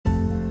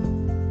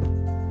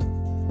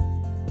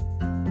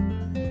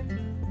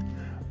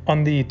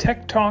On the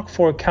Tech Talk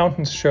for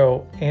Accountants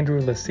show,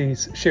 Andrew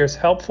Lasise shares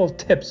helpful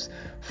tips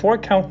for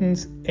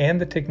accountants and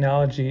the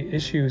technology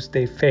issues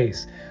they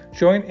face.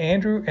 Join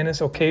Andrew and his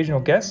occasional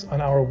guests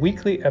on our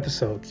weekly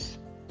episodes.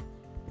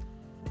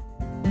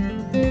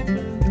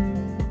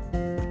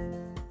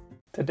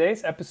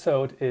 Today's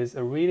episode is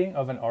a reading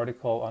of an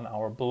article on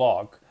our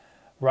blog,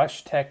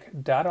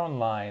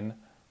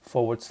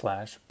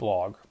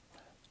 rushtech.online/blog.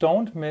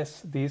 Don't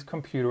miss these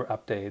computer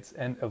updates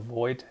and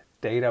avoid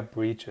data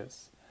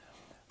breaches.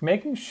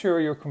 Making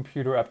sure your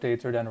computer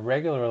updates are done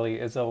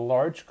regularly is a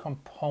large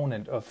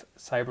component of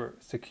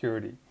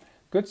cybersecurity.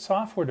 Good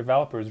software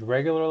developers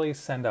regularly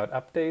send out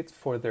updates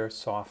for their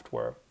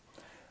software.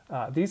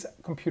 These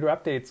computer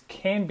updates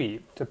can be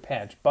to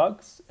patch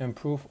bugs,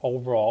 improve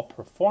overall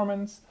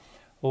performance,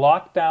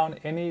 lock down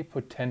any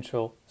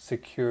potential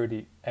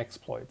security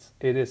exploits.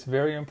 It is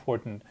very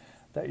important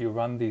that you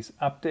run these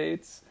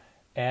updates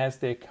as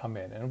they come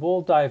in, and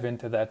we'll dive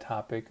into that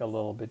topic a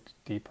little bit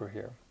deeper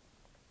here.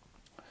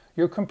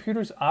 Your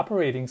computer's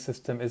operating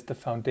system is the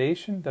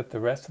foundation that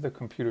the rest of the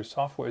computer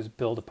software is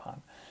built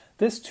upon.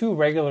 This too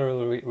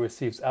regularly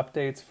receives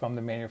updates from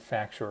the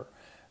manufacturer.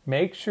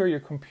 Make sure your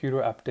computer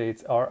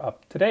updates are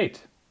up to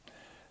date.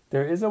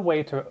 There is a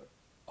way to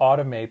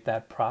automate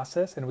that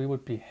process, and we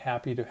would be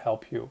happy to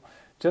help you.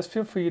 Just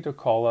feel free to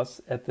call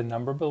us at the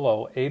number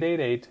below,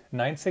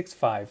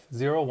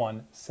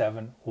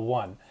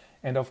 888-965-0171.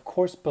 And of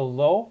course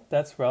below,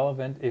 that's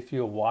relevant if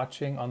you're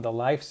watching on the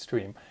live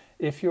stream.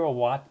 If you're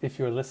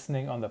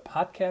listening on the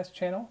podcast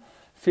channel,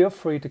 feel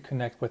free to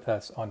connect with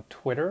us on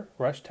Twitter,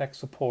 Rush Tech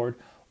Support,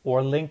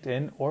 or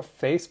LinkedIn or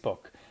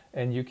Facebook.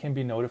 And you can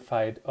be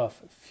notified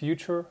of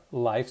future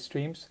live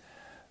streams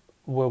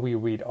where we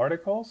read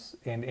articles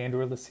and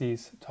Andrew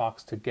Lasise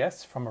talks to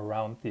guests from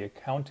around the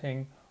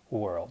accounting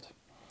world.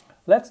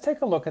 Let's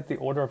take a look at the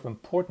order of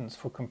importance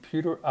for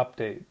computer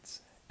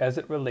updates as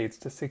it relates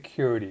to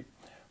security.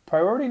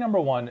 Priority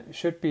number 1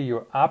 should be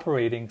your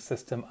operating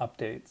system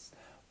updates.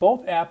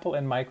 Both Apple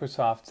and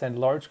Microsoft send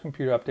large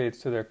computer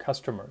updates to their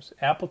customers.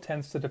 Apple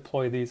tends to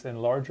deploy these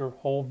in larger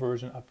whole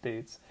version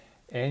updates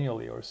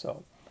annually or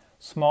so.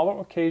 Smaller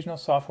occasional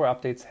software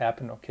updates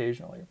happen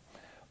occasionally.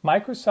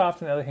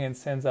 Microsoft, on the other hand,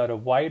 sends out a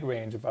wide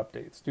range of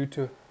updates due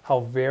to how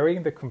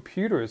varying the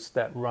computers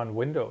that run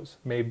Windows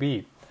may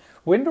be.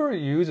 Windows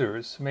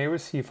users may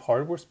receive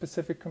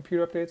hardware-specific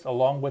computer updates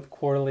along with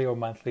quarterly or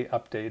monthly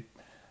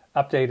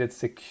updated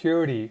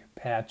security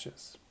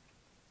patches.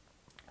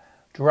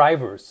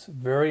 Drivers,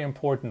 very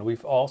important.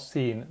 We've all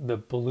seen the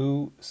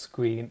blue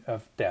screen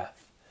of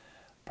death,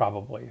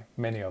 probably,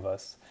 many of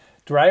us.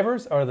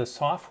 Drivers are the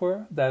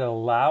software that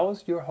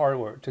allows your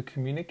hardware to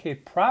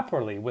communicate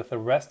properly with the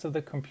rest of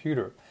the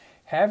computer.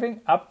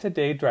 Having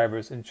up-to-date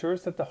drivers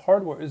ensures that the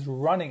hardware is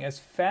running as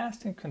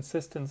fast and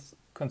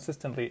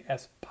consistently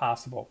as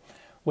possible.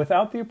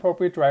 Without the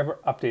appropriate driver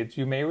updates,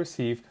 you may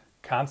receive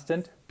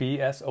constant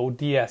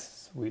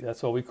BSODs.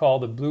 That's what we call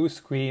the blue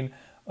screen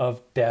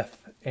of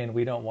death, and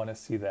we don't want to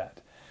see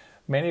that.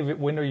 Many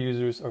Windows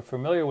users are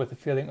familiar with the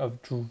feeling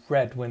of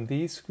dread when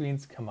these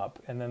screens come up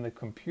and then the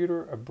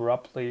computer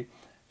abruptly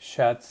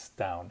shuts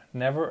down.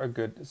 Never a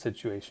good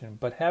situation,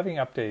 but having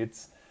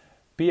updates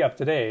be up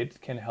to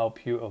date can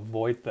help you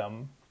avoid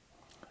them.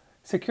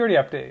 Security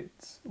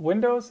updates.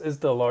 Windows is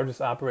the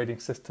largest operating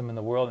system in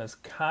the world and is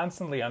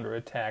constantly under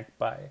attack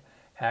by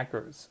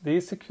hackers.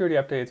 These security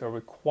updates are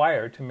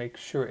required to make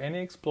sure any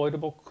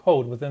exploitable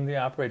code within the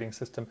operating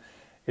system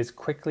is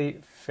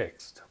quickly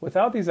fixed.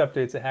 Without these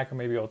updates, a hacker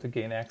may be able to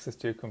gain access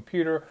to your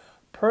computer,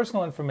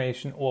 personal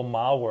information, or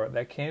malware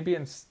that can be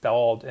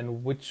installed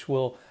and which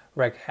will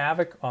wreak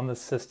havoc on the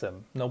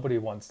system. Nobody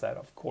wants that,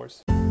 of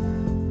course.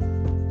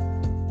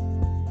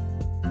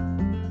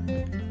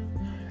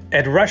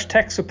 At Rush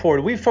Tech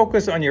Support, we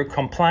focus on your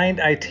compliant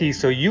IT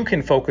so you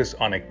can focus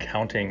on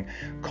accounting.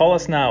 Call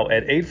us now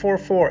at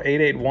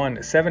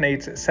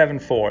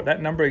 844-881-7874.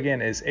 That number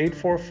again is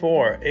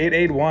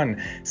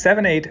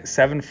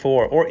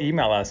 844-881-7874, or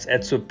email us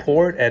at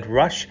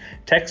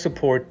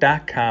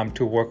support@rushtechsupport.com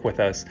to work with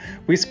us.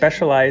 We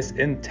specialize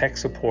in tech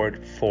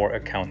support for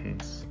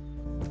accountants.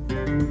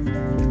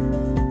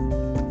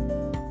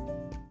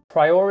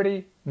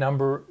 Priority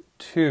number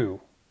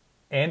 2.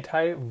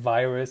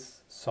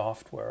 Antivirus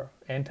software,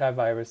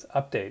 antivirus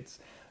updates.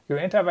 Your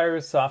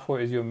antivirus software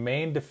is your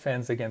main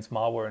defense against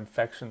malware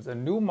infections. As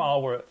new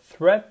malware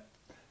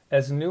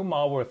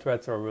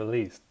threats are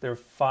released, their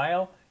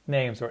file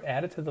names are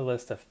added to the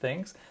list of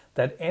things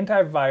that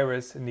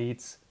antivirus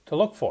needs to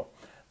look for.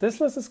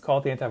 This list is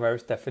called the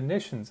antivirus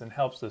definitions and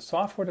helps the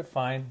software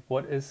define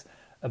what is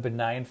a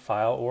benign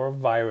file or a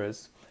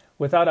virus.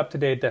 Without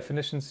up-to-date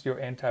definitions, your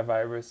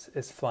antivirus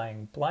is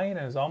flying blind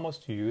and is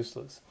almost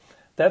useless.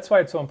 That's why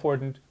it's so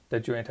important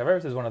that your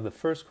antivirus is one of the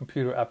first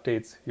computer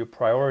updates you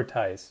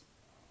prioritize.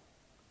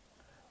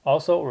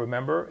 Also,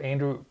 remember,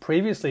 Andrew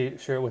previously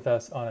shared with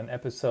us on an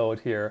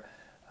episode here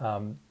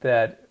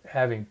that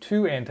having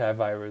 2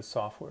 antivirus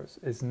softwares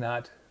is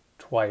not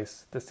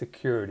twice the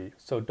security,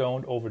 so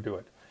don't overdo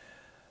it.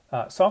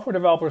 Software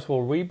developers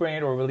will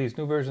rebrand or release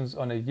new versions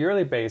on a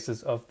yearly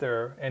basis of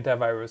their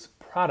antivirus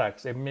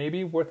products. It may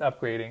be worth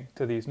upgrading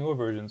to these newer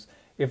versions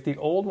if the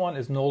old one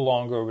is no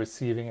longer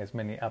receiving as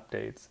many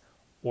updates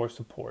or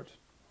support.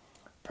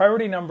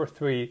 Priority number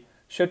 3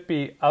 should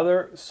be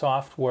other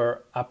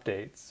software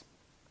updates.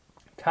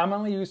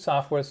 Commonly used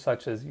software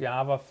such as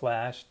Java,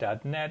 Flash,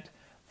 .NET,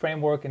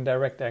 Framework, and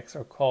DirectX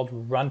are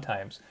called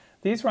runtimes.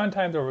 These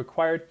runtimes are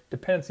required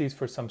dependencies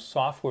for some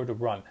software to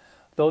run.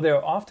 Though they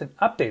are often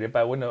updated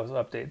by Windows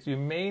updates, you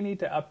may need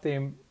to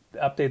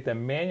update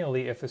them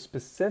manually if a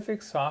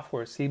specific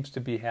software seems to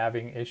be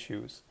having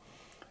issues.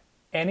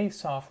 Any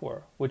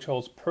software which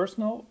holds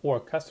personal or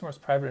customer's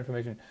private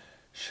information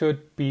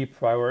should be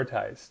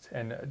prioritized.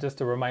 And just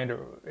a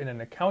reminder, in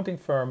an accounting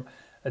firm,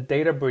 a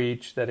data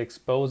breach that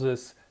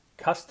exposes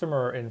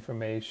customer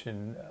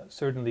information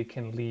certainly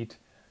can lead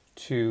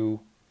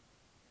to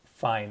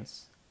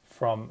fines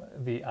from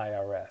the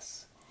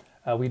IRS.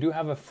 We do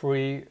have a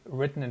free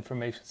written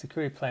information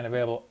security plan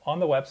available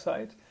on the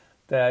website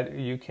that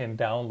you can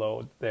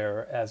download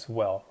there as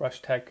well.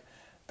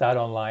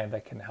 rushtech.online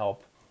that can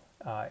help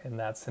in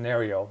that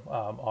scenario,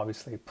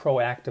 obviously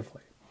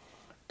proactively.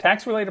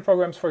 Tax-related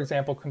programs, for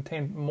example,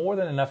 contain more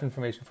than enough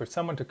information for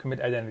someone to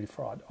commit identity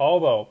fraud.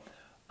 Although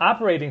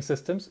operating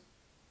systems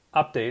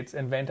updates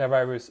and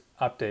antivirus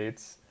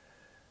updates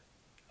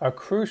are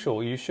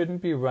crucial, you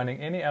shouldn't be running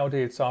any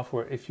outdated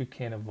software if you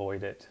can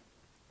avoid it.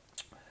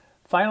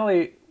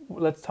 Finally,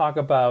 let's talk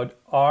about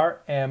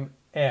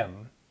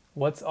RMM.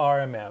 What's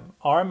RMM?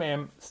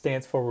 RMM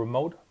stands for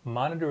Remote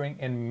Monitoring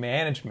and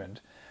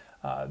Management.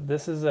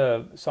 This is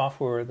a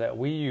software that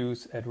we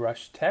use at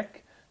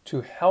RushTech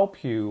to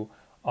help you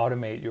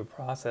automate your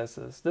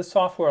processes. This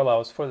software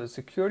allows for the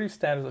security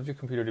status of your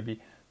computer to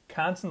be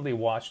constantly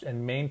watched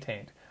and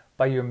maintained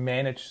by your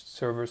managed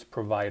service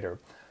provider.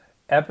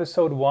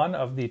 Episode 1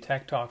 of the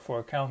Tech Talk for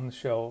Accountants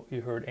show,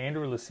 you heard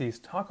Andrew Lasise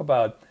talk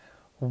about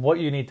what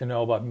you need to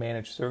know about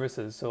managed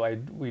services. So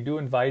we do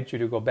invite you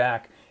to go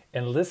back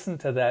and listen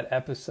to that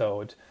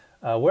episode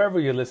wherever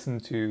you listen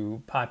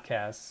to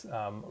podcasts,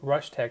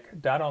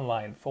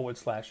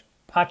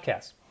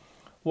 rushtech.online/podcast.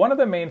 One of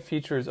the main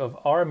features of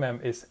RMM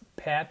is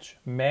patch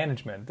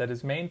management that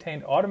is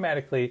maintained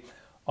automatically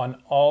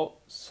on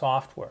all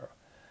software.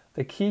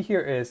 The key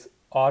here is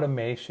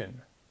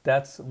automation.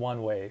 That's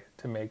one way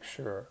to make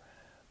sure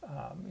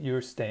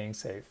you're staying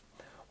safe.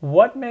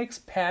 What makes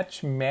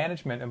patch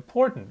management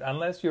important?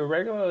 Unless you're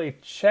regularly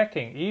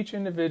checking each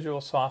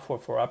individual software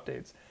for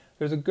updates,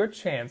 there's a good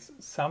chance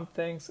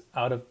something's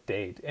out of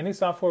date. Any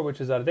software which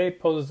is out of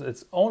date poses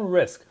its own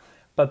risk,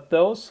 but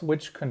those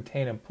which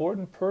contain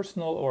important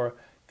personal or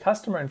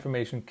customer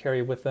information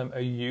carry with them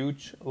a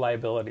huge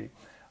liability.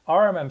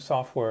 RMM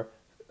software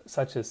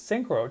such as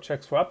Syncro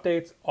checks for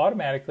updates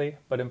automatically,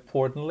 but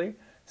importantly,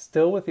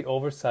 still with the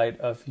oversight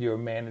of your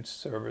managed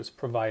service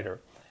provider.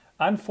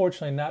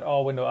 Unfortunately, not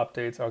all window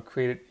updates are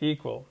created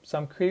equal.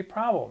 Some create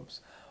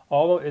problems.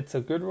 Although it's a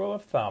good rule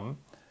of thumb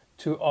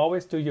to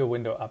always do your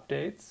window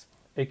updates,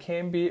 it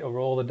can be a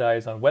roll of the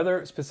dice on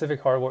whether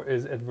specific hardware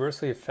is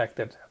adversely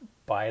affected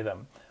by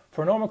them.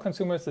 For normal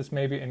consumers, this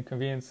may be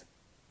inconvenience,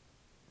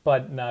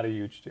 but not a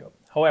huge deal.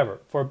 However,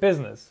 for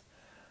business,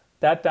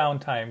 that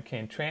downtime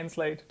can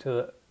translate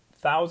to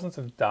thousands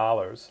of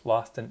dollars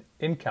lost in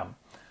income.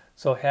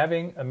 So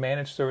having a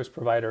managed service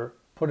provider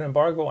put an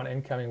embargo on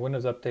incoming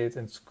Windows updates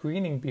and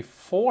screening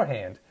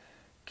beforehand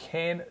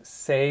can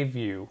save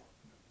you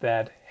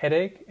that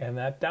headache and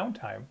that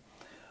downtime.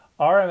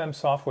 RMM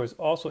software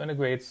also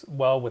integrates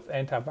well with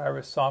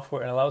antivirus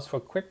software and allows for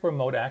quick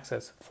remote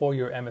access for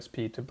your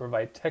MSP to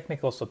provide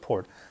technical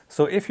support.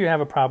 So if you have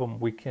a problem,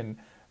 we can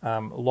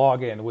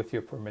log in with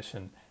your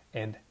permission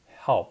and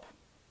help.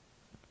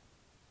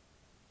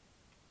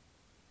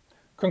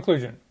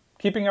 Conclusion.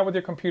 Keeping up with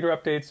your computer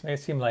updates may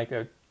seem like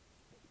a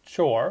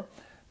chore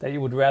that you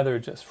would rather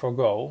just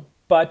forgo,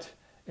 but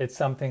it's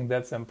something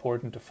that's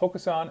important to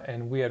focus on,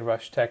 and we at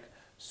RushTech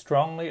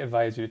strongly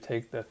advise you to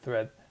take the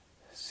threat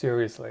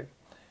seriously.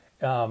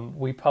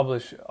 We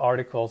publish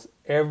articles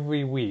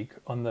every week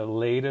on the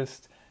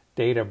latest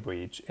data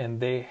breach, and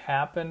they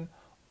happen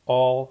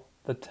all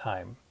the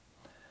time.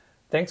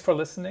 Thanks for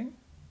listening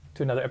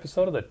to another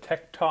episode of the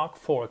Tech Talk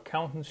for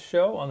Accountants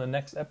show. On the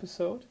next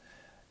episode,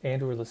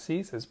 Andrew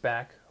Lasise is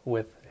back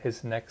with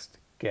his next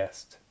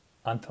guest.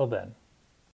 Until then.